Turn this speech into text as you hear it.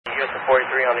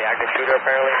43 on the active shooter,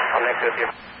 apparently. I'm next to you.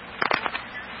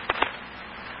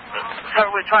 Sir,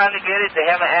 we're trying to get it. They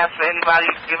haven't asked for anybody.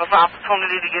 Give us an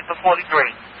opportunity to get to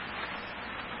 43.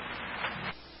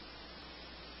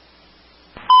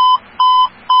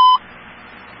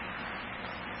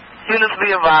 Units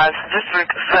be advised,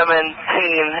 District 17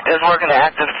 is working an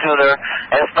active shooter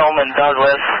at Stoneman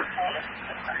Douglas.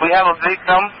 We have a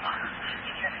victim.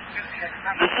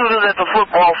 The shooter's at the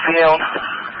football field.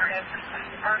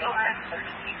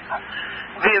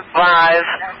 Be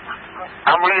advised,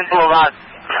 I'm reading through a lot.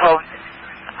 So,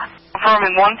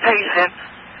 confirming one patient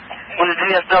with a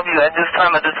GSW at this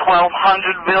time at the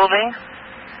 1200 building.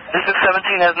 District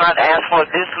 17 has not asked for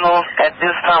additional at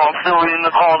this time. I'm still reading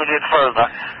the call to get further.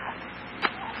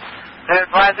 They're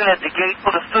advising that the gate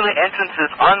for the student entrance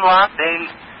is unlocked.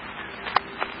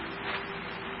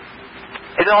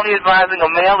 It's only advising a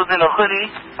male is in a hoodie,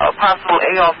 a possible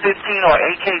AR-15 or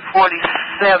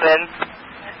AK-47.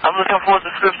 I'm looking for a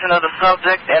description of the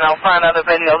subject, and I'll find out if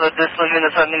any other additional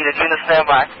units are needed. Units stand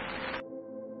by.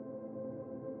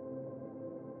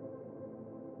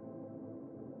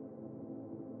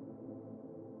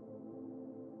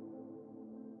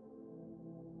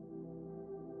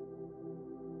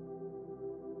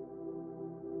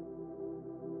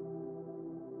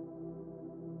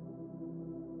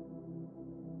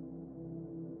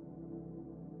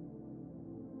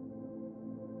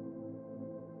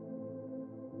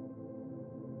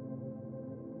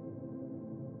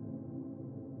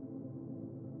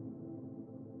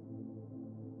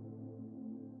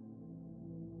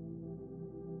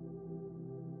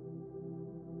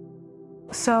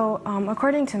 So,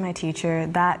 according to my teacher,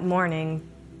 that morning,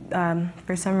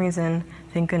 for some reason,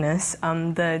 thank goodness,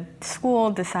 the school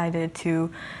decided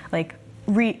to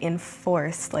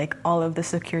reinforce all of the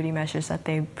security measures that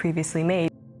they previously made.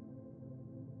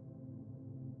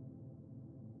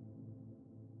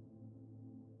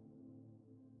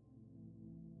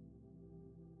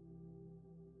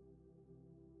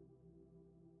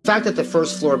 The fact that the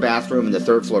first floor bathroom and the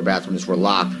third floor bathrooms were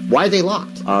locked, why are they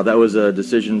locked? That was a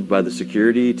decision by the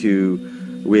security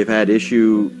we've had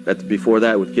issue before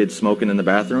that with kids smoking in the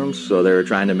bathrooms, so they were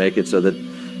trying to make it so that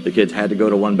the kids had to go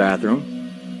to one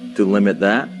bathroom to limit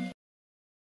that.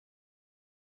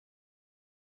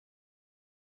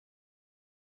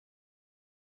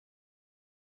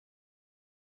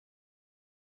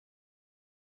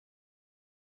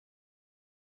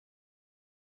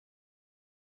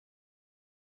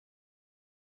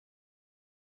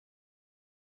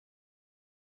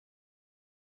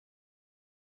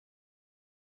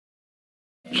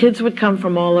 Kids would come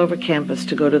from all over campus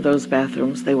to go to those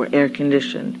bathrooms. They were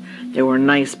air-conditioned. They were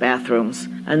nice bathrooms.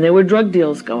 And there were drug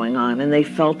deals going on, and they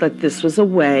felt that this was a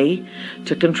way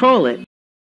to control it.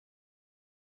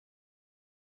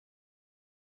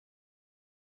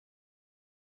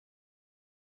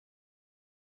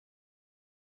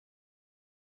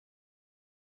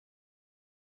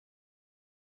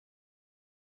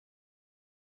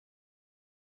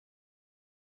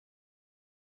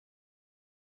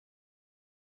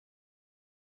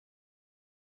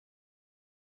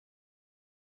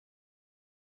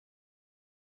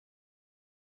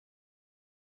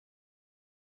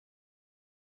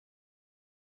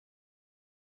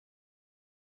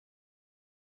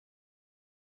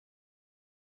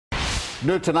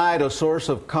 New tonight, a source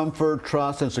of comfort,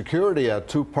 trust, and security at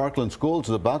two Parkland schools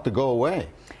is about to go away.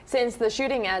 Since the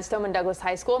shooting at Stoneman Douglas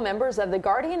High School, members of the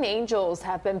Guardian Angels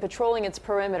have been patrolling its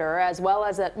perimeter, as well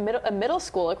as at a middle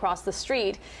school across the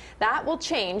street. That will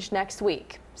change next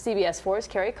week. CBS 4's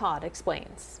Carrie Codd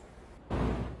explains.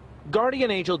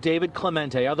 Guardian Angel David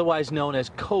Clemente, otherwise known as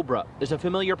Cobra, is a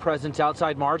familiar presence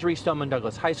outside Marjorie Stoneman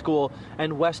Douglas High School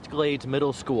and West Glades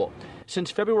Middle School.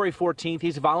 Since February 14th,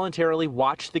 he's voluntarily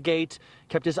watched the gates,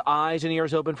 kept his eyes and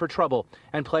ears open for trouble,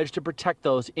 and pledged to protect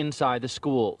those inside the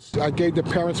schools. I gave the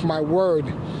parents my word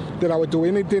that I would do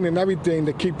anything and everything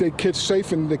to keep their kids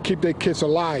safe and to keep their kids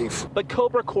alive. But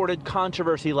Cobra courted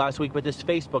controversy last week with this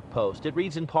Facebook post. It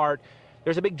reads in part,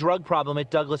 "There's a big drug problem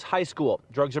at Douglas High School.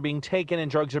 Drugs are being taken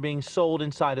and drugs are being sold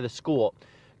inside of the school."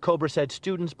 Cobra said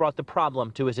students brought the problem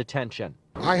to his attention.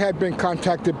 I had been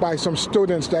contacted by some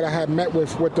students that I had met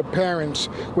with the parents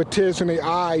with tears in their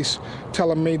eyes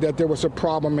telling me that there was a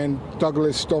problem in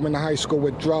Douglas Stoneman High School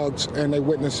with drugs, and they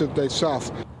witnessed it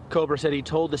themselves. Cobra said he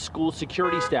told the school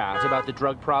security staff about the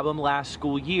drug problem last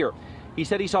school year. He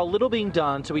said he saw little being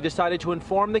done, so he decided to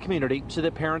inform the community so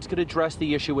that parents could address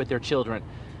the issue with their children.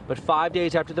 But 5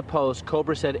 days after the post,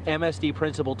 Cobra said MSD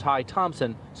principal Ty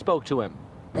Thompson spoke to him.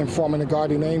 Informing the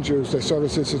Guardian Angels that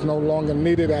services is no longer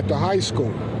needed at the high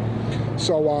school.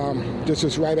 So this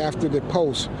is right after the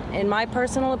post. In my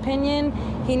personal opinion,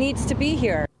 he needs to be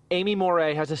here. Amy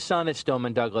Moray has a son at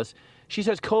Stoneman Douglas. She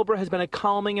says Cobra has been a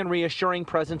calming and reassuring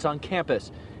presence on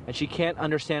campus, and she can't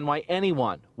understand why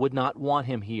anyone would not want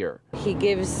him here. He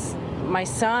gives my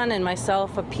son and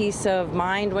myself a peace of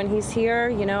mind when he's here.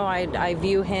 You know, I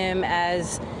view him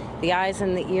as the eyes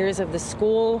and the ears of the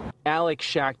school. Alex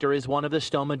Schachter is one of the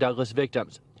Stoneman Douglas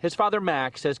victims. His father,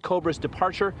 Max, says Cobra's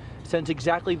departure sends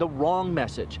exactly the wrong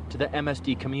message to the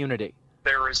MSD community.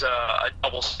 There is a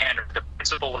double standard. The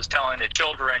principal is telling the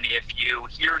children, if you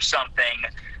hear something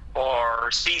or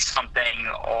see something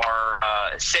or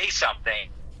say something,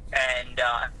 and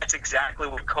that's exactly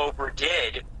what Cobra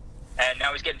did, and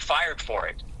now he's getting fired for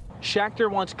it.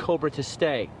 Schachter wants Cobra to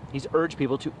stay. He's urged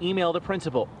people to email the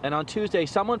principal, and on Tuesday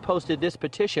someone posted this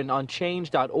petition on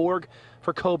change.org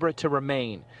for Cobra to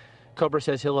remain. Cobra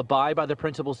says he'll abide by the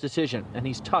principal's decision, and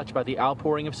he's touched by the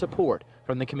outpouring of support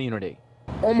from the community.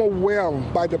 I'm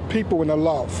overwhelmed by the people and the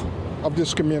love of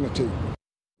this community.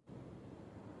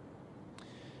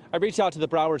 I reached out to the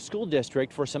Broward School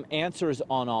District for some answers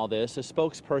on all this. A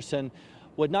spokesperson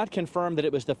would not confirm that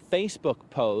it was the Facebook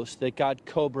post that got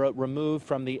Cobra removed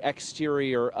from the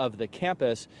exterior of the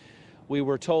campus. We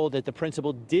were told that the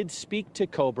principal did speak to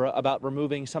Cobra about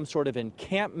removing some sort of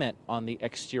encampment on the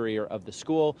exterior of the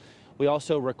school. We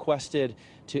also requested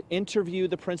to interview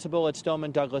the principal at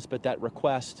Stoneman Douglas, but that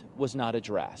request was not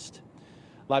addressed.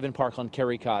 Live in Parkland,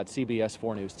 Kerry Codd, CBS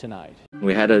 4 News Tonight.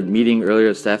 We had a meeting earlier,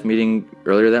 a staff meeting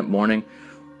earlier that morning.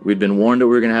 We'd been warned that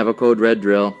we were going to have a code red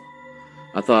drill.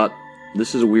 I thought,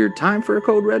 this is a weird time for a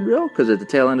code red drill because at the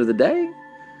tail end of the day.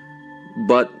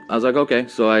 But I was like, okay,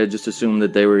 so I just assumed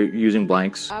that they were using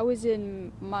blanks. I was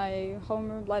in my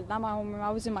homeroom, like not my homeroom,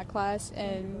 I was in my class,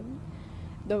 and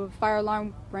the fire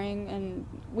alarm rang, and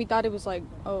we thought it was like,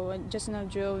 oh, just another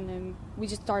drill, and then we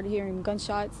just started hearing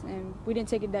gunshots, and we didn't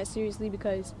take it that seriously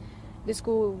because the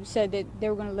school said that they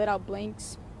were going to let out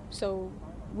blanks, so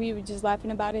we were just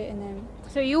laughing about it. And then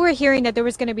so you were hearing that there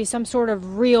was going to be some sort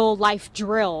of real life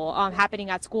drill happening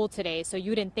at school today, so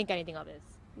you didn't think anything of it?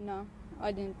 No,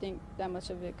 I didn't think that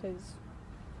much of it, because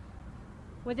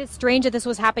was it strange that this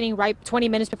was happening right 20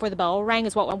 minutes before the bell rang,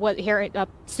 is what here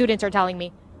students are telling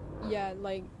me? Yeah,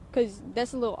 like, because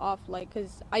that's a little off, like,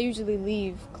 because I usually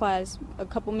leave class a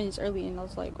couple minutes early, and I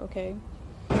was like, okay.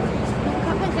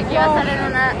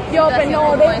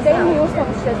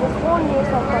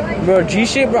 Bro, G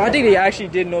shit, bro, I think they actually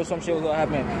did know some shit was gonna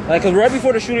happen. Like, cause right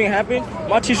before the shooting happened,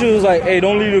 my teacher was like, hey,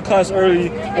 don't leave the class early,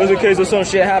 just in case of some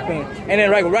shit happening. And then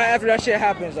right after that shit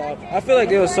happens, I feel like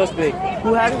they were suspect.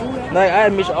 Who had it? Like, I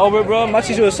had Mr. Albert, bro, my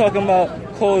teacher was talking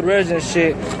about cold reds and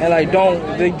shit, and like,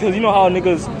 cause you know how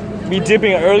niggas be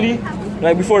dipping early,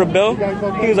 like before the bell.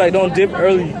 He was like, don't dip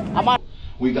early.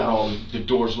 We got all the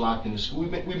doors locked in the school.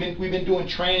 We've been doing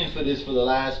training for this for the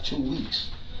last 2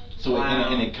 weeks. So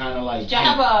wow. and it kind of like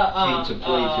came to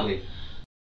play today.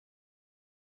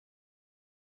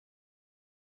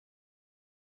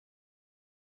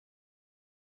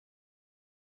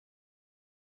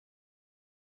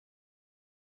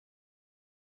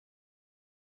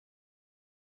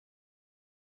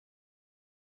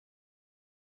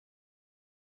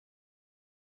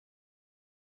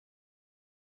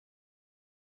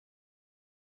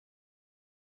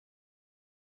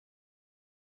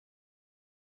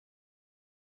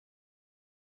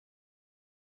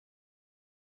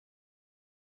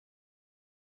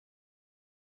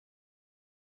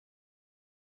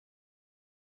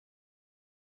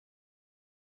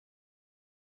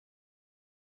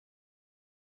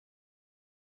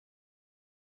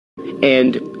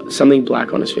 And something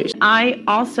black on his face. I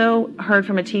also heard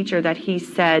from a teacher that he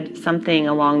said something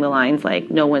along the lines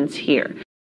like, no one's here.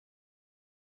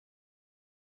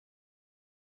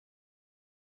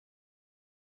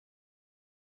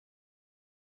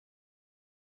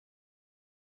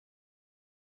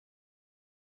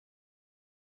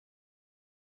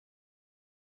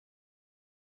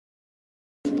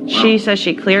 She says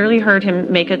she clearly heard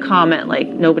him make a comment like,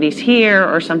 nobody's here,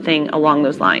 or something along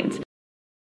those lines.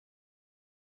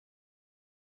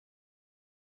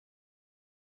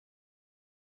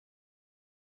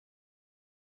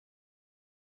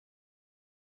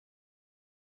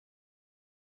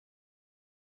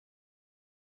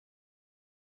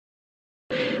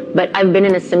 But I've been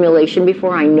in a simulation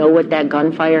before. I know what that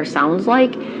gunfire sounds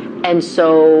like. And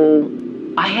so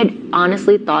I had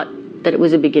honestly thought that it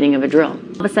was the beginning of a drill.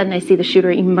 All of a sudden I see the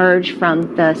shooter emerge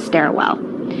from the stairwell.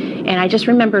 And I just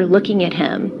remember looking at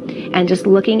him and just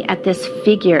looking at this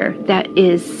figure that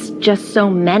is just so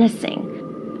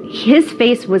menacing. His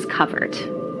face was covered.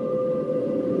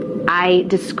 I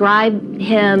describe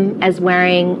him as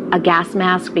wearing a gas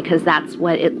mask because that's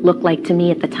what it looked like to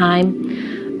me at the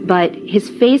time. But his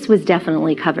face was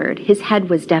definitely covered. His head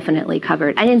was definitely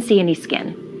covered. I didn't see any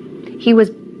skin. He was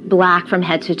black from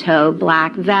head to toe,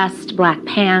 black vest, black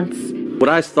pants. What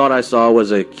I thought I saw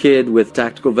was a kid with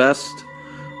tactical vest,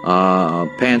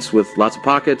 pants with lots of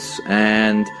pockets,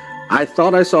 and I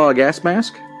thought I saw a gas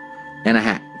mask and a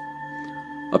hat.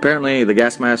 Apparently, the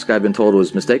gas mask, I've been told,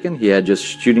 was mistaken. He had just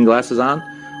shooting glasses on.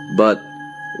 But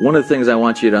one of the things I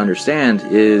want you to understand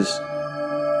is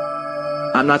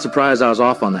I'm not surprised I was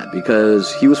off on that,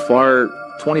 because he was far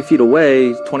 20 feet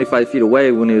away, 25 feet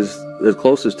away when he was the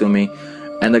closest to me,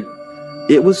 and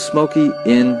it was smoky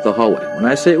in the hallway. When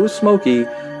I say it was smoky,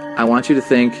 I want you to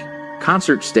think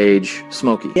concert stage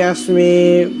smoky. He asked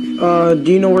me,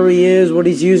 do you know where he is, what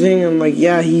he's using? I'm like,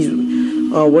 yeah,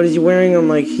 what is he wearing? I'm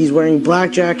like, he's wearing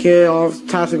black jacket, all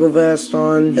tactical vest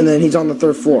on, and then he's on the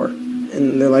 3rd floor.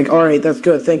 And they're like, all right, that's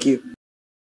good, thank you.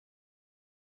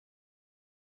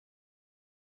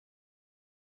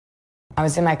 I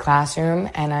was in my classroom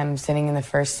and I'm sitting in the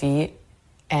first seat,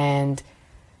 and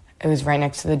it was right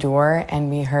next to the door, and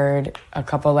we heard a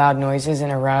couple loud noises in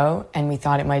a row, and we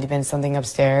thought it might have been something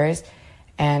upstairs.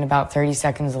 And about 30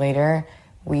 seconds later,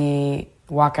 we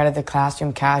walk out of the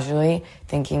classroom casually,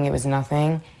 thinking it was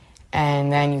nothing,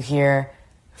 and then you hear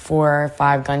 4 or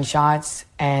 5 gunshots,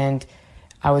 and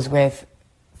I was with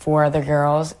 4 other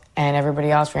girls, and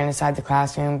everybody else ran inside the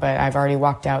classroom, but I've already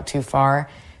walked out too far,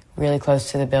 really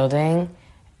close to the building.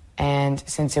 And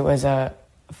since it was a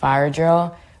fire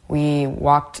drill, we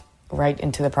walked right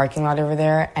into the parking lot over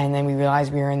there, and then we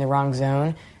realized we were in the wrong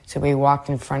zone, so we walked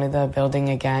in front of the building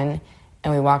again,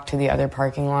 and we walked to the other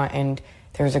parking lot, and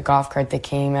there was a golf cart that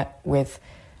came with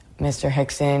Mr.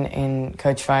 Hickson and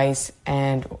Coach Weiss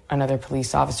and another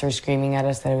police officer screaming at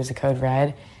us that it was a code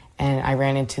red, and I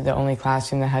ran into the only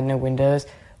classroom that had no windows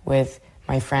with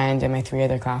my friend and my 3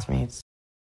 other classmates.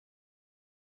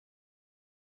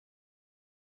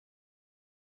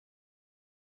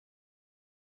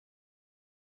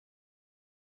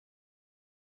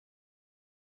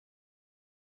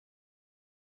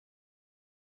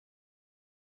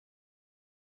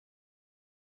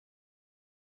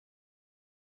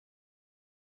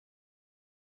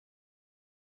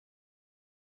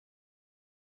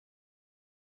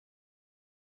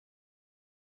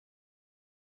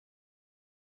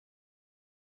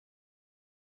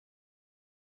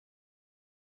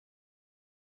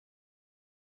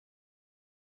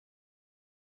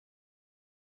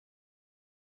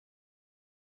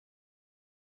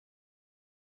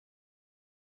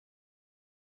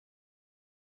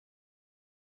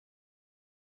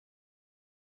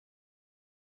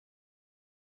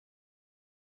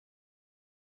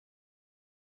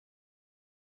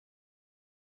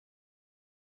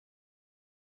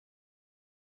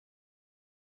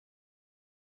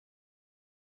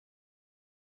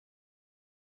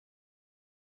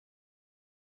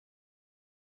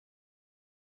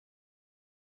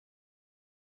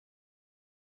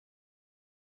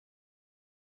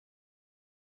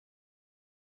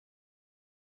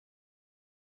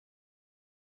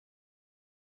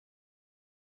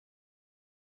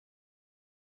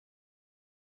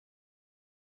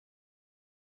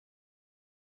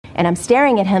 And I'm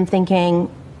staring at him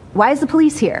thinking, why is the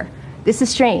police here? This is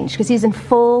strange, because he's in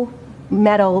full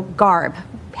metal garb,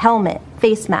 helmet,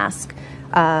 face mask,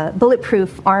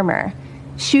 bulletproof armor,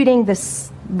 shooting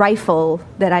this rifle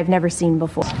that I've never seen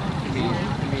before.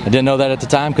 I didn't know that at the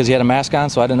time because he had a mask on,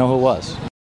 so I didn't know who it was.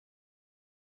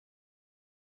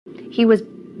 He was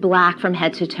black from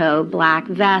head to toe, black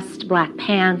vest, black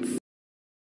pants.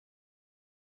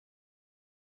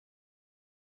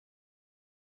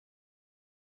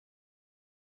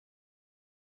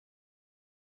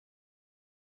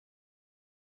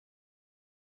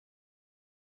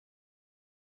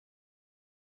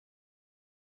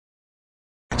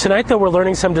 Tonight, though, we're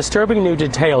learning some disturbing new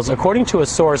details. According to a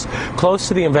source close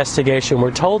to the investigation,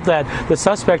 we're told that the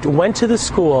suspect went to the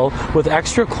school with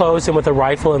extra clothes and with a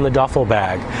rifle in the duffel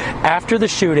bag. After the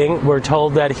shooting, we're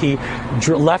told that he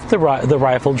left the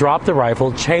rifle, dropped the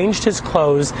rifle, changed his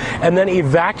clothes, and then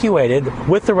evacuated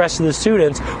with the rest of the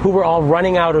students who were all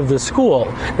running out of the school.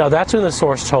 Now, that's when the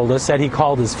source told us that he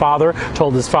called his father,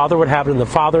 told his father what happened, and the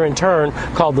father, in turn,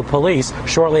 called the police.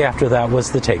 Shortly after that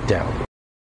was the takedown.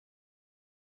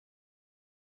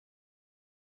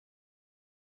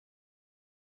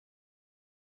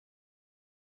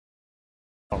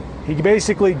 He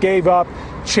basically gave up,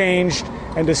 changed,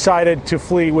 and decided to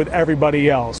flee with everybody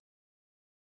else.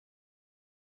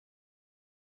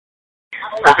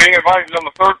 We're being advised he's on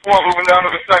the third floor, moving down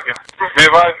to the second. Be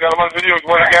advised, got him on video, he's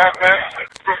wearing a gas mask.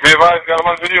 Be advised, got him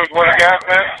on video, he's wearing a gas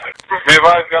mask. Be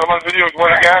advised, got him on video, he's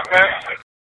wearing a gas mask.